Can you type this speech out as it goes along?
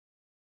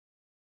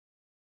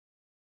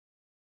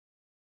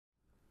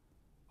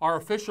Are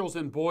officials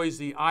in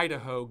Boise,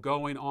 Idaho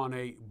going on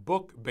a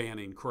book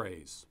banning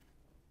craze?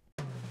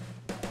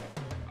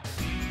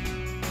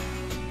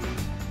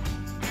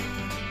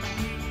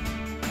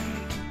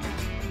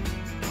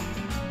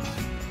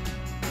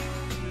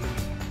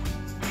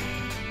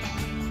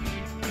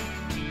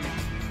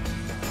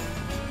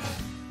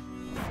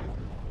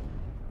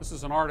 This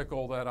is an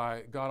article that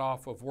I got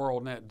off of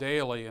WorldNet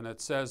Daily, and it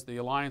says the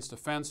Alliance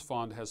Defense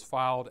Fund has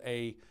filed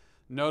a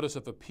notice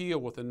of appeal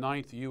with the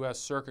 9th U.S.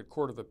 Circuit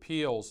Court of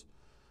Appeals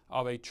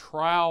of a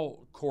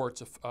trial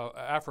court's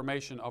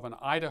affirmation of an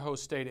Idaho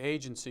state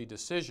agency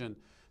decision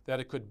that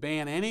it could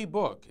ban any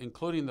book,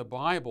 including the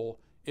Bible,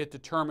 it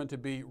determined to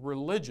be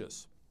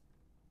religious.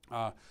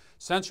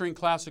 Censoring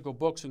classical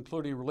books,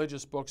 including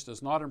religious books,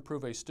 does not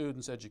improve a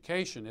student's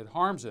education. It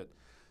harms it,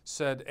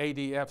 said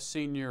ADF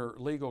senior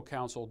legal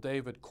counsel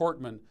David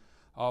Cortman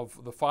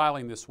of the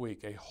filing this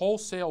week. A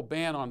wholesale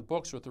ban on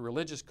books with the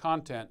religious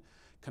content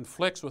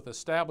conflicts with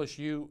established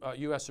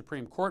U.S.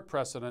 Supreme Court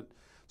precedent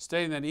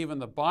stating that even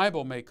the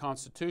Bible may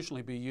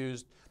constitutionally be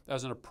used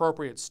as an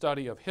appropriate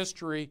study of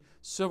history,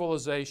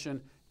 civilization,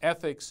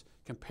 ethics,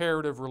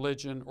 comparative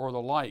religion, or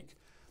the like.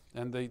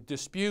 And the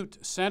dispute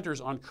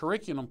centers on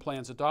curriculum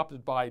plans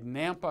adopted by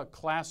Nampa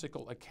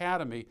Classical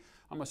Academy.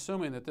 I'm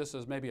assuming that this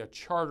is maybe a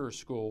charter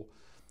school,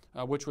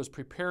 which was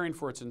preparing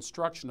for its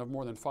instruction of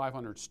more than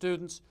 500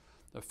 students.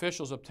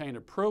 Officials obtained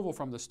approval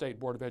from the State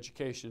Board of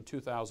Education in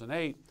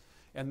 2008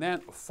 and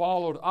then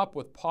followed up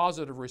with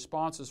positive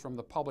responses from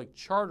the Public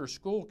Charter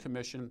School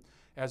Commission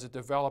as it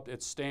developed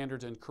its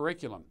standards and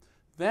curriculum.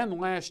 Then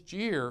last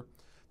year,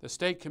 the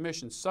State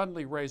Commission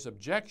suddenly raised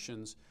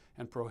objections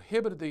and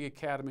prohibited the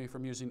Academy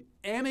from using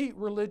any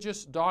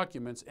religious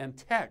documents and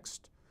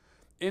text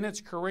in its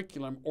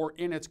curriculum or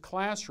in its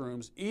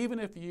classrooms, even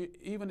if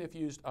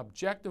used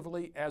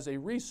objectively as a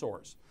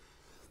resource.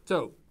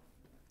 So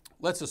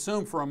let's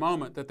assume for a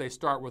moment that they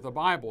start with the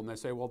Bible and they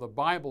say, well, the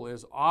Bible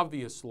is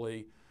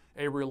obviously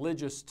a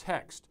religious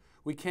text.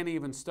 We can't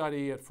even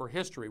study it for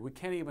history. We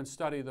can't even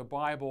study the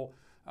Bible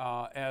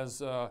as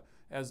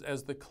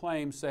the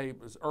claim, say,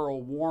 as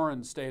Earl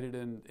Warren stated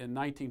in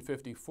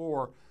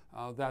 1954,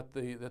 that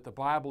the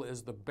Bible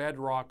is the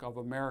bedrock of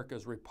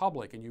America's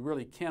republic, and you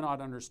really cannot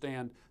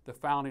understand the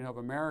founding of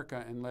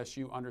America unless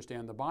you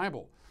understand the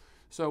Bible.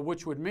 So,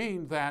 which would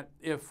mean that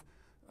if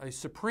a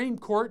Supreme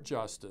Court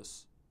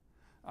justice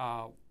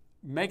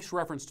makes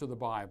reference to the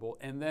Bible,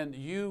 and then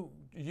you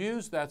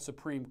use that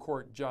Supreme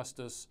Court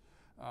justice,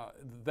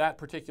 that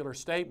particular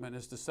statement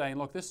is to say,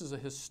 look, this is a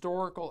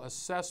historical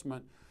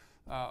assessment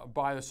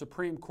by the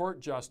Supreme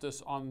Court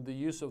justice on the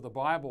use of the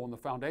Bible and the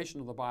foundation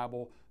of the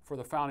Bible for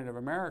the founding of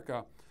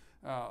America,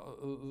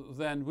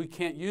 then we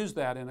can't use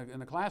that in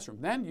a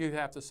classroom. Then you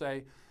have to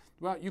say,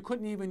 well, you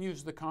couldn't even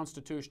use the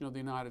Constitution of the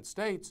United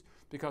States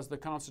because the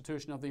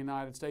Constitution of the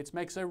United States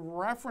makes a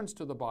reference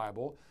to the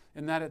Bible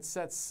in that it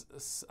sets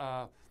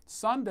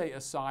Sunday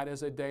aside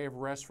as a day of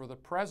rest for the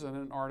President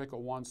in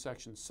Article 1,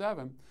 Section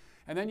 7.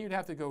 And then you'd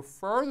have to go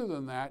further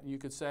than that, and you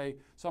could say,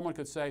 someone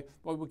could say,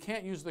 well, we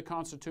can't use the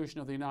Constitution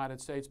of the United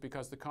States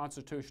because the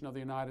Constitution of the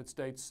United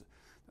States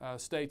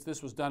states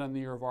this was done in the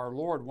year of our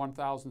Lord,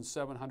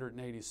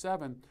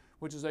 1787,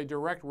 which is a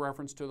direct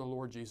reference to the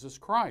Lord Jesus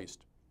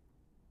Christ.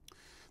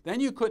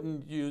 Then you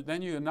couldn't use,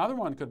 another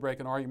one could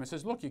break an argument and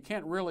says, look, you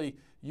can't really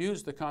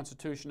use the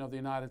Constitution of the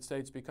United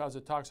States because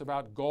it talks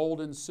about gold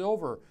and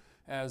silver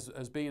as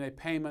being a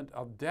payment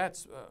of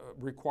debts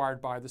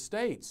required by the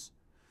states.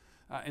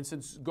 And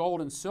since gold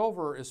and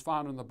silver is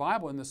found in the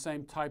Bible in the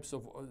same type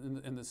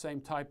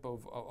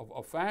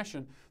of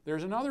fashion,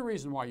 there's another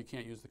reason why you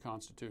can't use the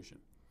Constitution.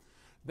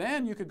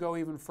 Then you could go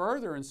even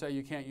further and say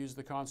you can't use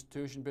the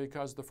Constitution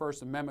because the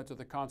First Amendment to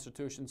the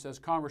Constitution says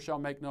Congress shall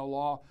make no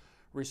law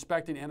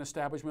respecting an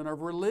establishment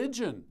of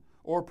religion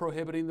or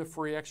prohibiting the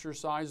free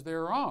exercise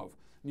thereof.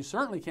 And you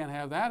certainly can't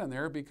have that in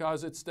there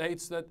because it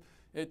states that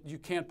you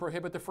can't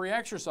prohibit the free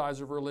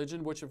exercise of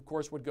religion, which of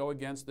course would go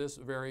against this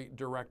very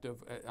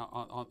directive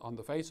on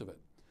the face of it.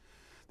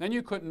 Then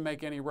you couldn't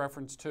make any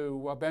reference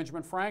to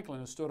Benjamin Franklin,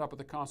 who stood up at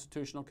the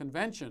Constitutional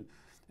Convention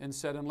and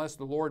said, unless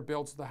the Lord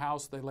builds the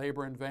house, they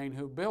labor in vain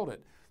who build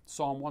it.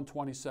 Psalm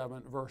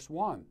 127, verse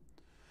 1.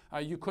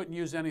 You couldn't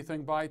use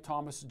anything by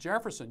Thomas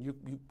Jefferson. You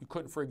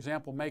couldn't, for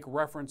example, make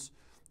reference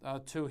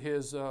to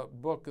his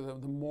book, The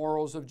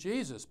Morals of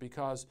Jesus,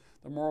 because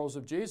the Morals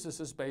of Jesus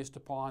is based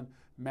upon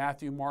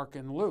Matthew, Mark,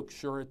 and Luke.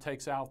 Sure, it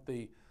takes out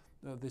the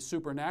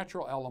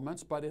supernatural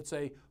elements, but it's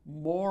a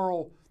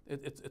moral,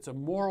 it's a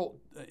moral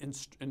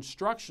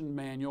instruction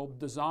manual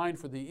designed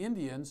for the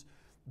Indians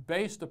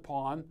based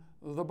upon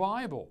the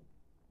Bible.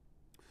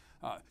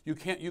 You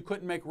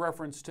couldn't make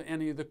reference to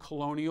any of the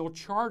colonial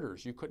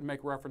charters. You couldn't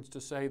make reference to,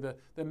 say, the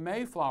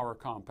Mayflower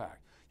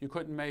Compact. You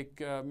couldn't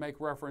make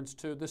reference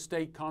to the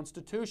state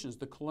constitutions,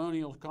 the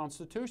colonial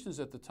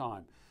constitutions at the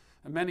time,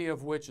 and many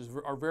of which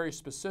are very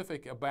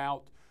specific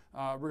about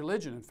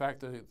religion. In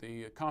fact,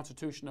 the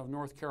Constitution of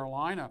North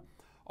Carolina,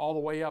 all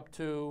the way up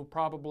to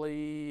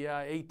probably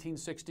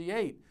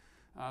 1868,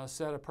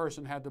 said a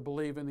person had to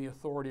believe in the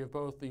authority of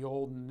both the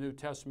Old and New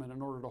Testament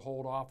in order to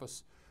hold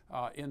office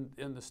in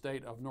the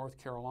state of North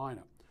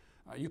Carolina.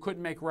 You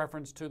couldn't make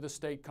reference to the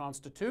state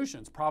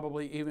constitutions,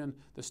 probably even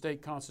the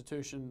state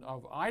constitution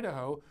of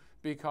Idaho,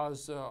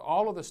 because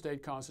all of the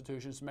state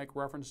constitutions make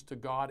reference to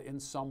God in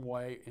some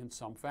way, in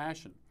some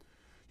fashion.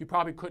 You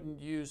probably couldn't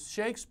use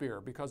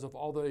Shakespeare because of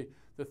all the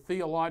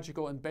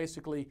theological and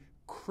basically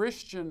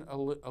Christian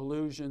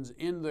allusions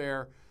in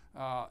there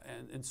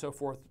and so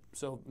forth.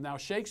 So now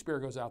Shakespeare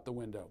goes out the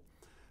window.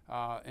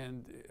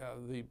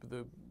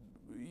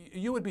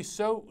 You would be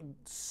so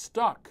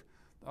stuck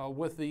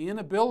with the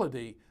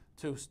inability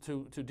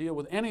to deal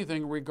with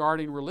anything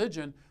regarding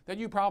religion that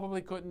you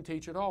probably couldn't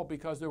teach at all,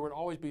 because there would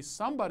always be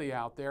somebody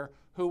out there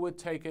who would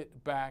take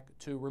it back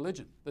to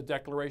religion. The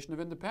Declaration of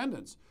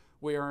Independence.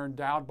 We are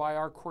endowed by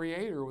our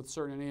Creator with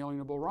certain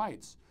inalienable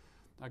rights.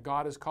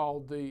 God is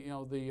called the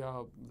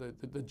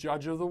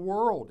judge of the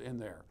world in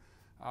there.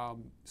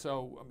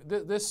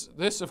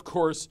 This of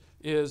course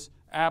is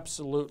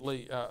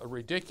absolutely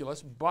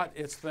ridiculous, but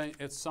it's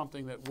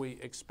something that we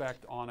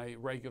expect on a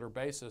regular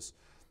basis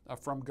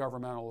from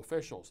governmental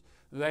officials.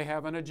 They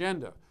have an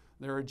agenda.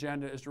 Their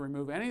agenda is to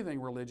remove anything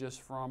religious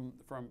from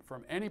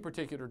any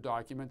particular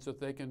document so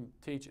that they can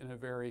teach in a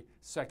very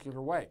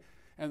secular way.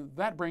 And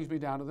that brings me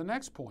down to the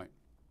next point.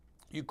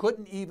 You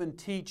couldn't even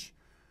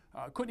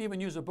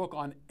use a book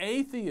on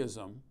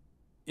atheism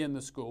in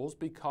the schools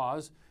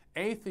because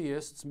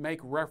atheists make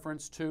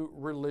reference to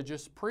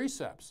religious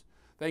precepts.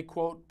 They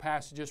quote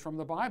passages from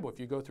the Bible. If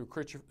you go through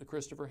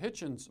Christopher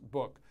Hitchens'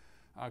 book,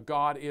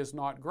 God is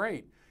Not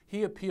Great,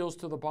 he appeals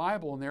to the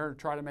Bible in there to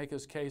try to make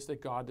his case that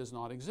God does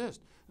not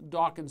exist.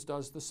 Dawkins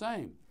does the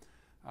same.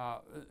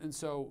 And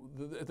so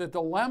the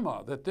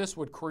dilemma that this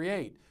would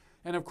create,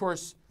 and of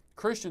course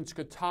Christians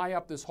could tie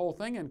up this whole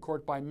thing in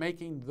court by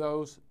making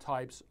those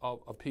types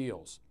of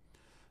appeals.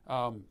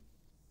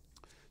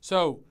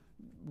 So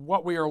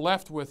what we are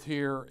left with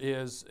here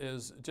is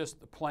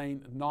just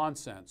plain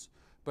nonsense,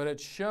 but it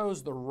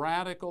shows the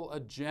radical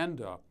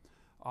agenda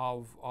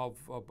of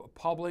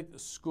public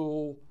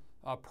school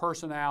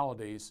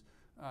personalities,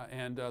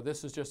 and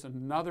this is just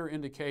another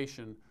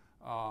indication,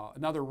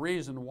 another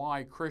reason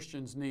why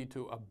Christians need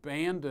to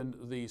abandon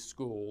these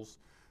schools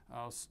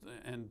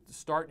and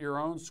start your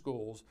own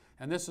schools.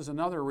 And this is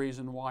another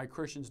reason why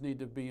Christians need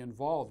to be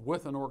involved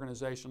with an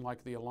organization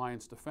like the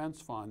Alliance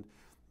Defense Fund.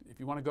 If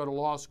you want to go to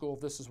law school,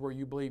 if this is where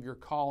you believe your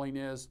calling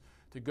is,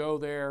 to go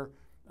there,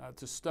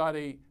 to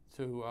study,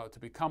 to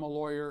become a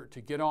lawyer,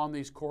 to get on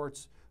these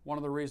courts. One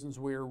of the reasons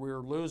we're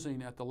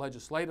losing at the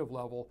legislative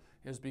level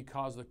is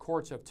because the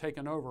courts have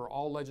taken over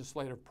all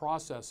legislative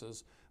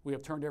processes. We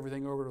have turned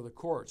everything over to the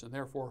courts, and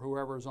therefore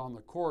whoever is on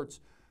the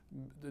courts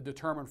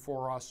determine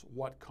for us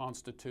what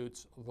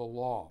constitutes the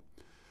law.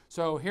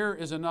 So here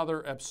is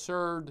another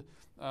absurd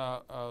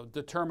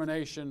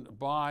determination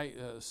by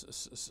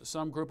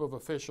some group of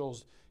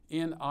officials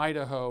in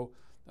Idaho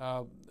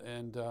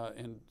and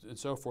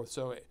so forth.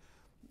 So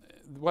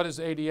what is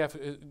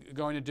ADF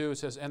going to do? It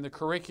says, and the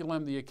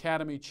curriculum the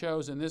Academy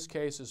chose in this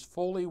case is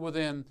fully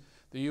within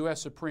the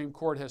U.S. Supreme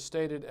Court has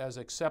stated as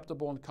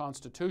acceptable and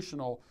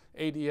constitutional,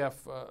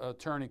 ADF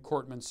attorney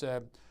Cortman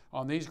said.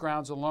 On these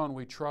grounds alone,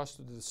 we trust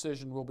that the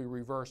decision will be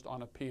reversed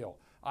on appeal.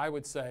 I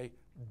would say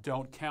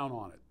don't count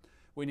on it.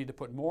 We need to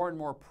put more and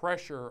more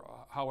pressure,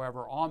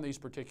 however, on these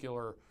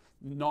particular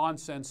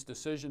nonsense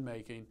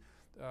decision-making,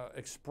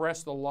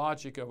 express the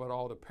logic of it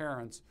all to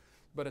parents,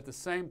 but at the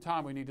same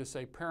time we need to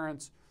say,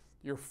 parents,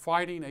 you're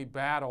fighting a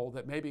battle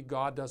that maybe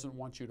God doesn't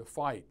want you to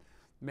fight.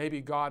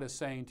 Maybe God is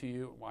saying to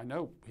you, I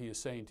know He is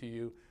saying to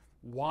you,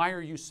 why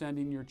are you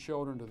sending your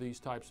children to these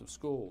types of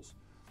schools?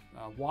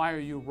 Why are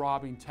you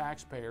robbing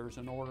taxpayers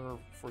in order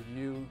for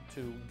you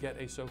to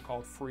get a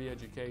so-called free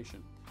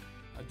education?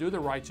 Do the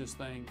righteous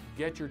thing,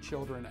 get your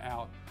children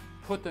out,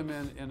 put them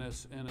in a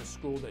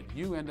school that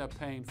you end up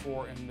paying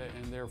for and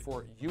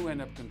therefore you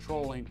end up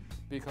controlling,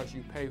 because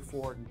you pay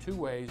for it in two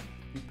ways.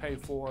 You pay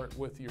for it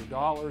with your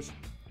dollars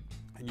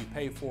and you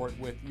pay for it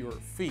with your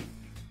feet.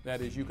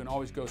 That is, you can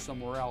always go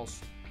somewhere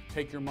else,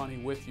 take your money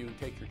with you and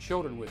take your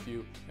children with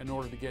you in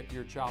order to get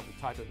your child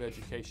the type of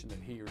education that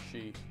he or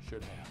she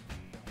should have.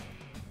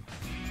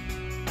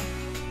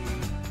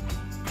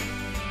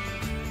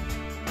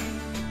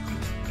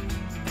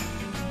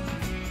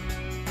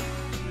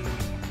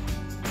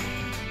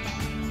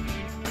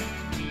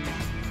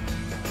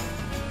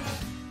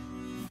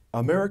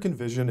 American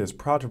Vision is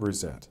proud to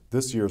present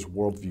this year's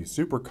Worldview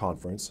Super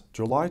Conference,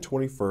 July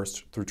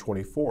 21st through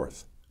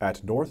 24th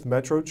at North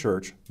Metro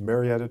Church,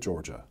 Marietta,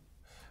 Georgia.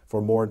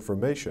 For more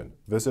information,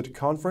 visit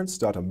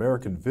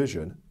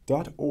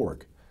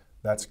conference.americanvision.org.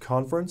 That's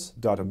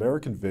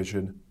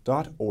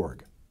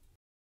conference.americanvision.org.